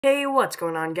Hey, what's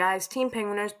going on, guys? Team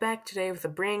Penguiners back today with a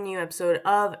brand new episode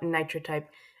of Nitro Type.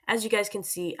 As you guys can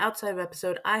see, outside of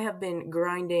episode, I have been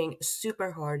grinding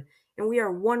super hard, and we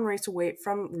are one race away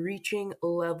from reaching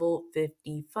level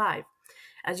 55.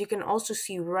 As you can also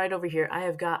see right over here, I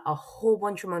have got a whole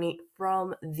bunch of money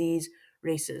from these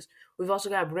races. We've also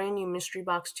got a brand new mystery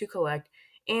box to collect,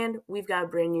 and we've got a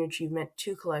brand new achievement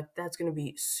to collect. That's going to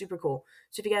be super cool.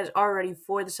 So if you guys are ready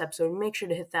for this episode, make sure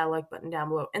to hit that like button down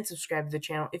below and subscribe to the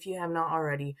channel if you have not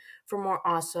already for more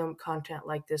awesome content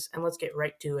like this, and let's get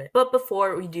right to it. But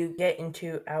before we do get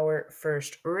into our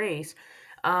first race,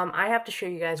 I have to show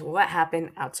you guys what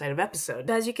happened outside of episode.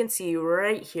 As you can see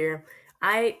right here,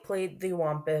 I played the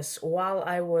Wampus while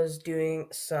I was doing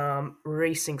some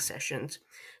racing sessions.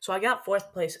 So I got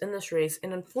 4th place in this race,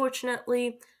 and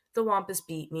unfortunately, the Wampus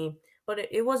beat me. But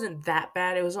it wasn't that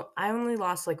bad. I only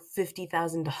lost like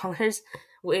 $50,000,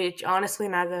 which honestly,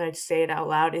 now that I say it out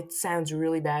loud, it sounds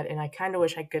really bad, and I kind of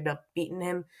wish I could have beaten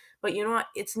him. But you know what?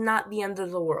 It's not the end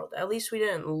of the world. At least we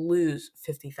didn't lose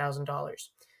 $50,000.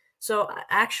 So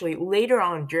actually, later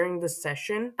on during the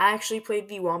session, I actually played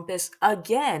the Wampus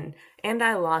again, and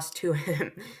I lost to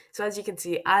him. So as you can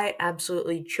see, I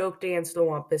absolutely choked against the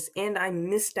Wampus, and I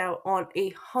missed out on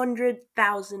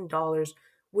 $100,000,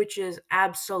 which is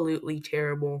absolutely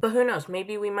terrible. But who knows?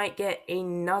 Maybe we might get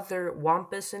another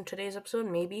Wampus in today's episode.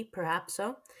 Maybe, perhaps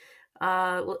so.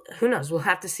 Who knows? We'll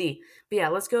have to see. But yeah,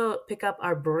 let's go pick up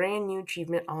our brand new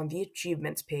achievement on the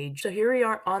achievements page. So here we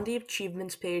are on the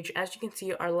achievements page. As you can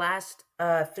see, our last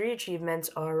 3 achievements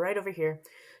are right over here.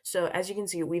 So as you can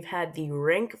see, we've had the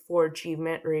rank 4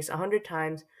 achievement race 100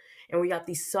 times, and we got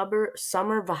the summer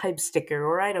vibe sticker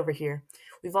right over here.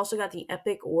 We've also got the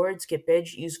epic word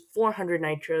skippage, use 400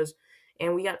 nitros,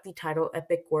 and we got the title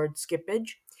epic word skippage,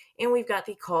 and we've got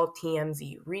the call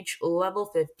TMZ, reach level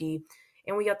 50,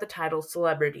 and we got the title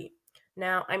Celebrity.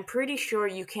 Now, I'm pretty sure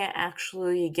you can't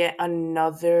actually get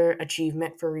another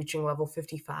achievement for reaching level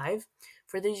 55.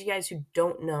 For those of you guys who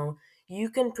don't know, you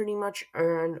can pretty much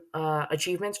earn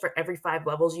achievements for every 5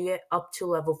 levels you get up to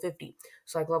level 50.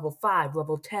 So like level 5,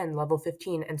 level 10, level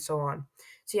 15, and so on.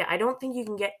 So yeah, I don't think you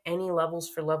can get any levels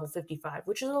for level 55,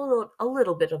 which is a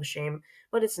little bit of a shame,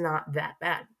 but it's not that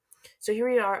bad. So here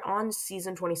we are on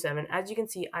season 27. As you can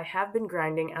see, I have been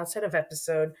grinding outside of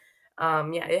episode.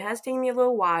 Yeah, it has taken me a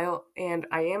little while, and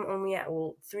I am only at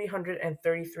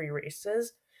 333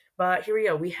 races. But here we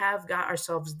go. We have got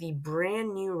ourselves the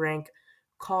brand new rank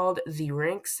called the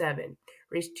Rank 7,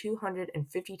 raced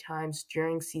 250 times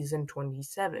during season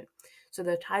 27. So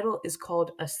the title is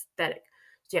called Aesthetic.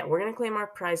 So yeah, we're going to claim our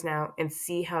prize now and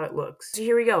see how it looks. So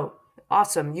here we go.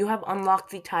 Awesome. You have unlocked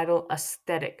the title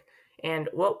Aesthetic. And,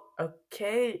 well,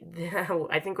 okay,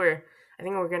 I think we're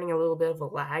getting a little bit of a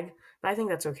lag, but I think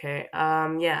that's okay.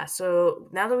 Yeah, so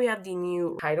now that we have the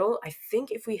new title, I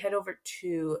think if we head over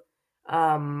to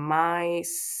my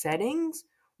settings,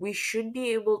 we should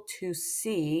be able to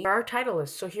see where our title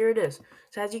is. So here it is.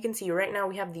 So as you can see, right now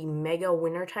we have the Mega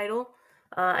Winner title.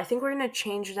 I think we're going to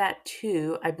change that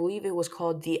to, I believe it was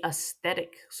called the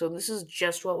Aesthetic. So this is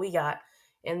just what we got.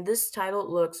 And this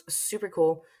title looks super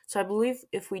cool. So I believe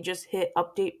if we just hit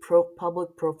update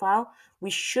public profile,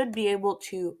 we should be able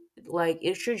to, like,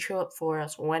 it should show up for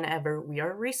us whenever we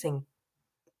are racing.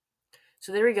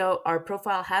 So there we go. Our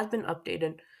profile has been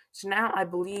updated. So now I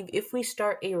believe if we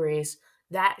start a race,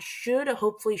 that should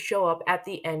hopefully show up at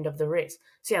the end of the race.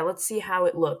 So yeah, let's see how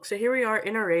it looks. So here we are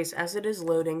in a race as it is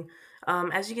loading.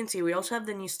 As you can see, we also have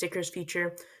the new stickers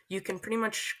feature. You can pretty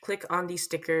much click on these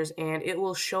stickers and it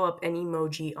will show up an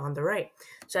emoji on the right.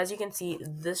 So as you can see,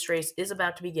 this race is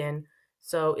about to begin.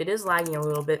 So it is lagging a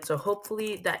little bit, so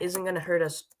hopefully that isn't going to hurt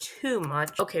us too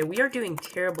much. Okay, we are doing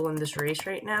terrible in this race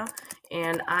right now,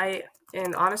 and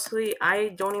honestly, I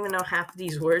don't even know half of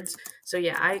these words, so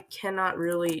yeah, I cannot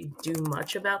really do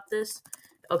much about this.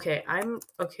 Okay,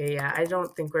 yeah, I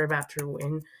don't think we're about to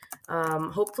win.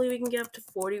 Hopefully we can get up to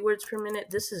 40 words per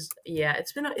minute. Yeah,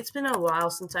 it's been a while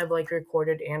since I've, like,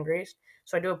 recorded and raced,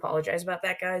 so I do apologize about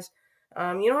that, guys.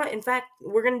 You know what? In fact,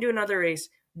 we're going to do another race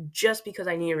just because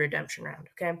I need a redemption round,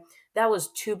 okay? That was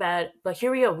too bad, but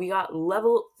here we go. We got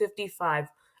level 55,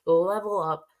 level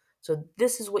up. So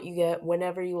this is what you get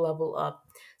whenever you level up.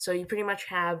 So you pretty much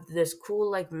have this cool,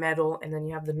 like, medal, and then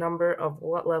you have the number of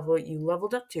what level you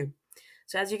leveled up to.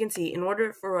 So as you can see, in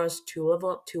order for us to level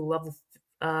up to level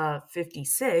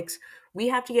 56, we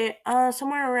have to get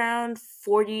somewhere around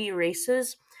 40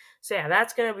 races. So yeah,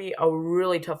 that's going to be a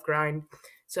really tough grind.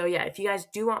 So yeah, if you guys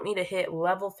do want me to hit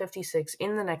level 56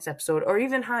 in the next episode, or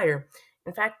even higher,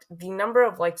 in fact, the number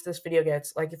of likes this video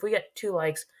gets, like if we get 2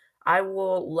 likes, I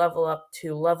will level up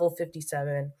to level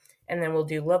 57, and then we'll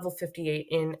do level 58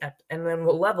 and then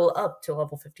we'll level up to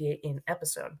level 58 in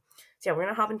episode. So yeah, we're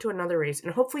gonna hop into another race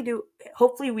and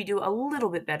hopefully we do a little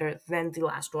bit better than the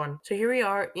last one. So here we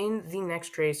are in the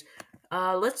next race.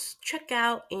 Let's check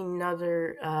out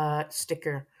another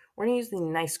sticker. We're gonna use the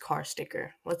nice car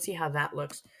sticker. Let's see how that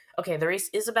looks. Okay, the race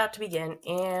is about to begin,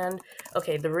 and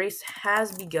okay, the race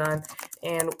has begun,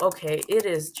 and okay, it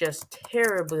is just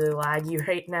terribly laggy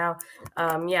right now.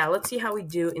 Yeah, let's see how we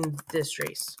do in this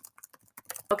race.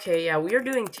 Okay, yeah, we are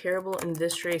doing terrible in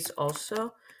this race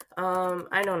also.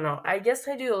 I don't know. I guess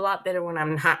I do a lot better when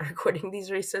I'm not recording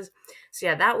these races. So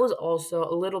yeah, that was also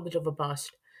a little bit of a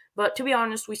bust. But to be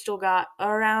honest, we still got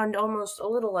around almost a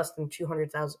little less than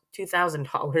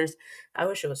 $2,000. I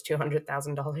wish it was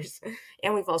 $200,000.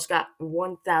 And we've also got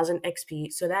 1,000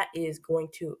 XP. So that is going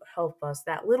to help us.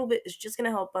 That little bit is just going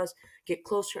to help us get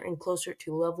closer and closer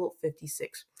to level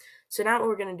 56. So now what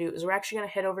we're going to do is we're actually going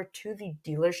to head over to the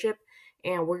dealership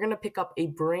and we're going to pick up a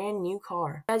brand new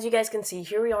car. As you guys can see,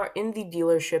 here we are in the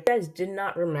dealership. If you guys did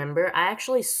not remember, I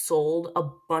actually sold a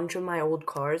bunch of my old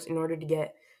cars in order to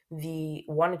get the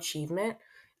one achievement.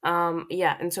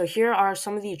 Yeah, and so here are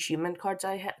some of the achievement cars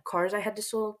I had to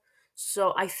sell.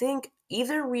 So I think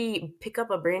either we pick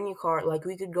up a brand new car, like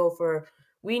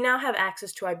we now have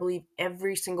access to, I believe,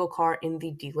 every single car in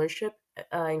the dealership,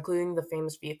 including the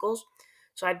famous vehicles.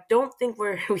 So I don't think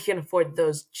we can afford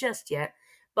those just yet.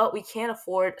 But we can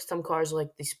afford some cars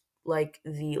like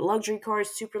the luxury cars,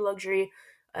 super luxury,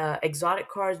 exotic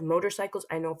cars, motorcycles.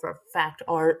 I know for a fact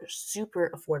are super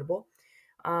affordable.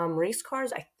 Race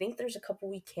cars, I think there's a couple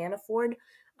we can afford.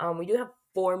 We do have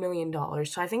 $4 million,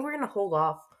 so I think we're gonna hold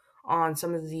off on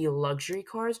some of the luxury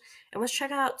cars and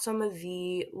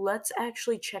let's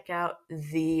actually check out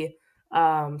the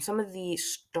some of the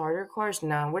starter cars.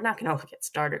 No, we're not gonna look at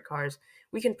starter cars.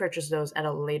 We can purchase those at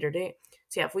a later date.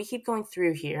 So yeah, if we keep going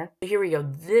through here we go.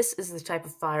 This is the type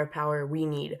of firepower we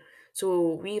need.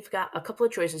 So we've got a couple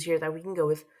of choices here that we can go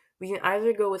with. We can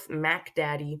either go with Mac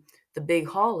Daddy, the Big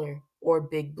Hauler, or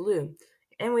Big Blue.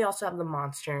 And we also have the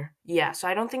Monster. Yeah, so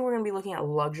I don't think we're going to be looking at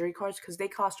luxury cars because they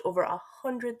cost over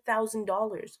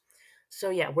 $100,000. So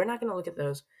yeah, we're not going to look at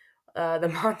those. The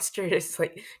Monster is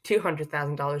like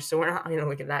 $200,000, so we're not going to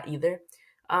look at that either.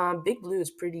 Big Blue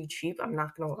is pretty cheap, I'm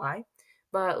not going to lie.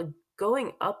 But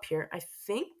going up here, I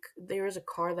think there is a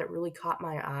car that really caught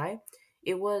my eye.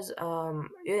 It was,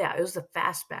 it was the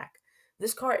Fastback.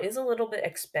 This car is a little bit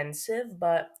expensive,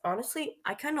 but honestly,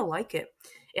 I kind of like it.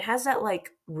 It has that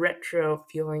like retro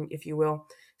feeling, if you will.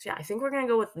 So yeah, I think we're gonna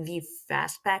go with the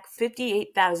Fastback,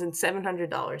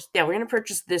 $58,700. Yeah, we're gonna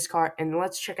purchase this car, and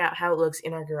let's check out how it looks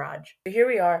in our garage. So here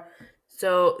we are.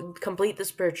 So complete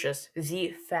this purchase,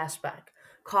 the Fastback.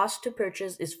 Cost to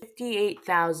purchase is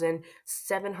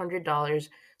 $58,700.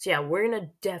 So yeah, we're gonna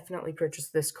definitely purchase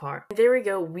this car. There we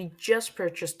go, we just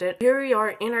purchased it. Here we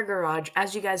are in our garage.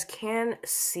 As you guys can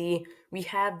see, we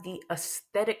have the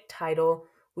aesthetic title.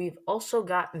 We've also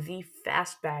got the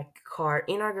Fastback car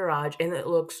in our garage, and it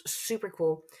looks super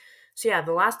cool. So yeah,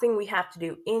 the last thing we have to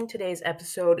do in today's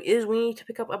episode is we need to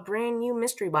pick up a brand new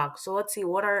mystery box. So let's see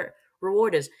what our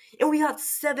reward is. And we got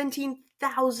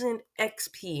 17,000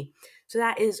 XP. So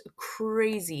that is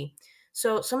crazy.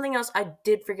 So something else I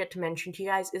did forget to mention to you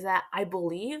guys is that I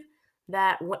believe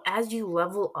that as you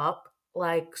level up,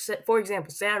 like for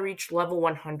example, say I reached level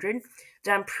 100,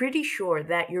 then I'm pretty sure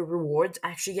that your rewards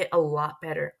actually get a lot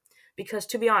better. Because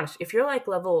to be honest, if you're like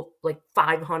level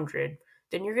 500,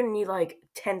 then you're gonna need like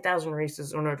 10,000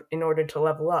 races in order to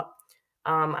level up.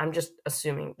 I'm just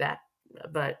assuming that,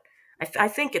 but I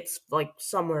think it's like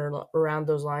somewhere around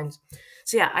those lines.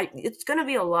 So yeah, it's gonna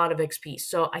be a lot of XP.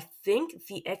 So I think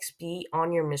the XP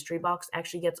on your mystery box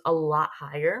actually gets a lot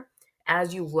higher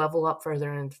as you level up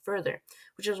further and further,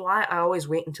 which is why I always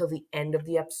wait until the end of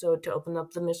the episode to open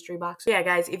up the mystery box. So yeah,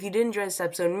 guys, if you did enjoy this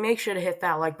episode, make sure to hit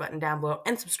that like button down below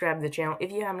and subscribe to the channel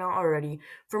if you have not already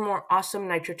for more awesome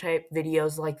Nitro type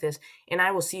videos like this. And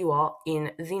I will see you all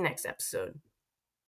in the next episode.